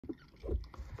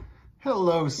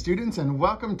Hello students, and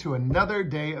welcome to another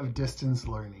day of distance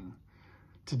learning.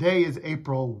 Today is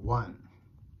April 1.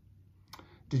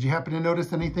 Did you happen to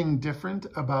notice anything different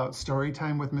about story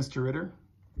time with Mr. Ritter?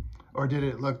 Or did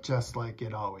it look just like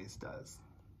it always does?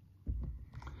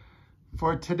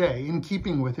 For today, in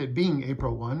keeping with it being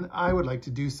April 1, I would like to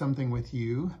do something with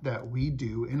you that we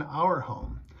do in our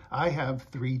home. I have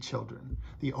 3 children.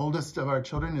 The oldest of our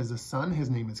children is a son. His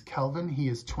name is Kelvin. He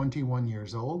is 21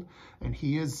 years old, and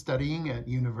he is studying at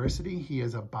university. He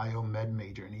is a biomed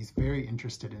major, and he's very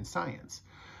interested in science.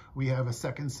 We have a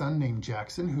second son named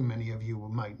Jackson, who many of you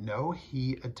might know.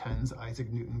 He attends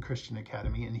Isaac Newton Christian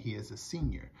Academy, and he is a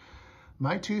senior.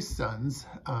 My 2 sons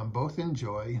both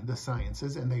enjoy the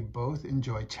sciences, and they both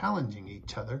enjoy challenging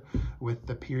each other with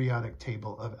the periodic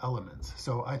table of elements.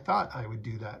 So I thought I would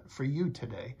do that for you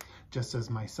today, just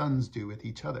as my sons do with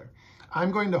each other.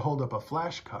 I'm going to hold up a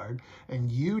flashcard,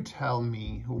 and you tell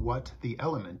me what the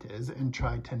element is and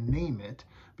try to name it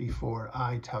before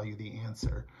I tell you the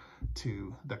answer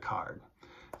to the card.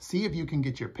 See if you can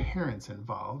get your parents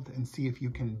involved and see if you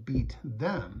can beat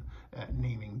them at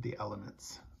naming the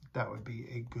elements. That would be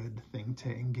a good thing to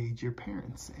engage your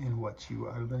parents in what you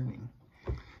are learning.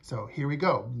 So here we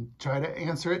go. Try to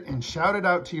answer it and shout it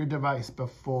out to your device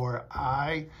before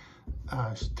I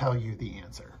tell you the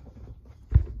answer.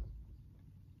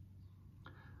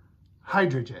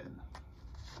 Hydrogen.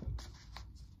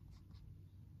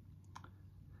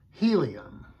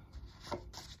 Helium.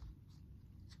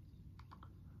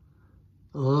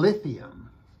 Lithium.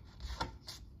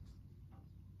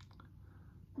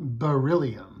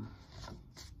 Beryllium.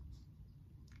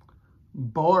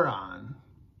 Boron.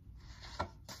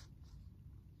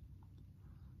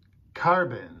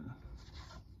 Carbon.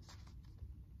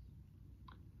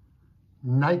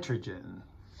 Nitrogen.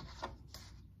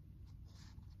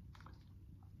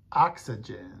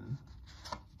 Oxygen.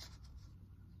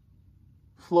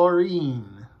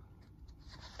 Fluorine.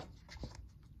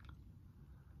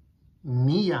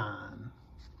 Neon.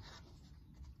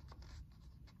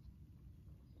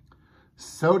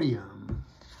 Sodium.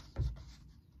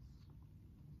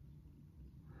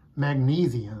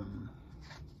 Magnesium.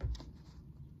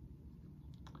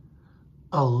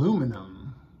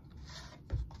 Aluminum.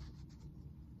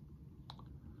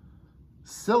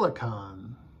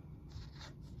 Silicon.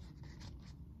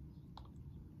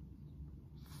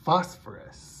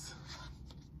 Phosphorus.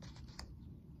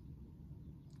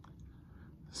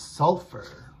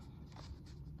 Sulfur.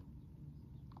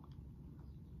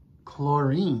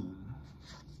 Chlorine.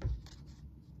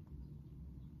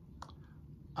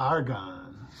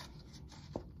 Argon.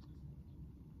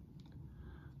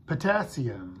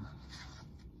 Potassium.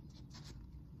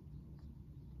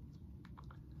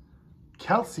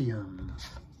 Calcium.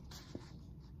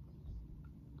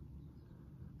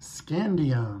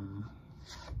 Scandium.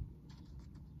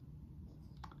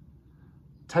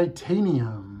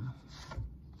 Titanium.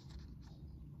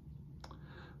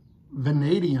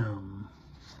 Vanadium.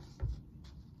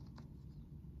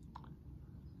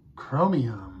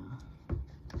 Chromium.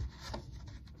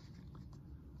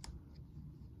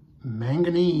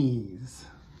 Manganese.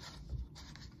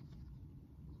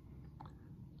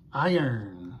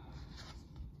 Iron.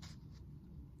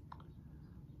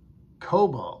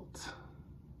 Cobalt.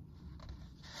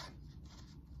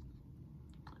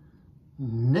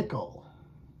 Nickel.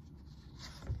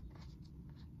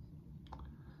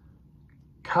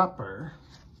 Copper.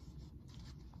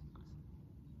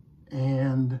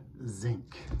 And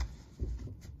zinc.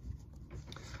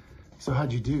 So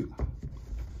how'd you do?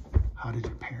 How did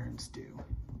your parents do?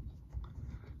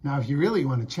 Now, if you really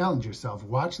want to challenge yourself,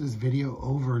 watch this video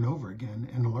over and over again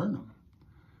and learn them.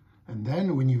 And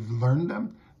then when you've learned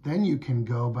them, then you can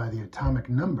go by the atomic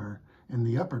number in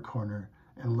the upper corner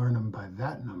and learn them by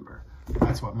that number.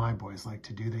 That's what my boys like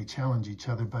to do. They challenge each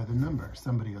other by the number.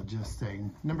 Somebody will just say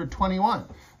number 21,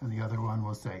 and the other one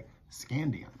will say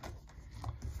scandium.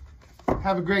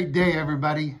 Have a great day,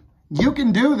 everybody. You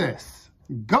can do this.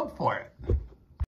 Go for it.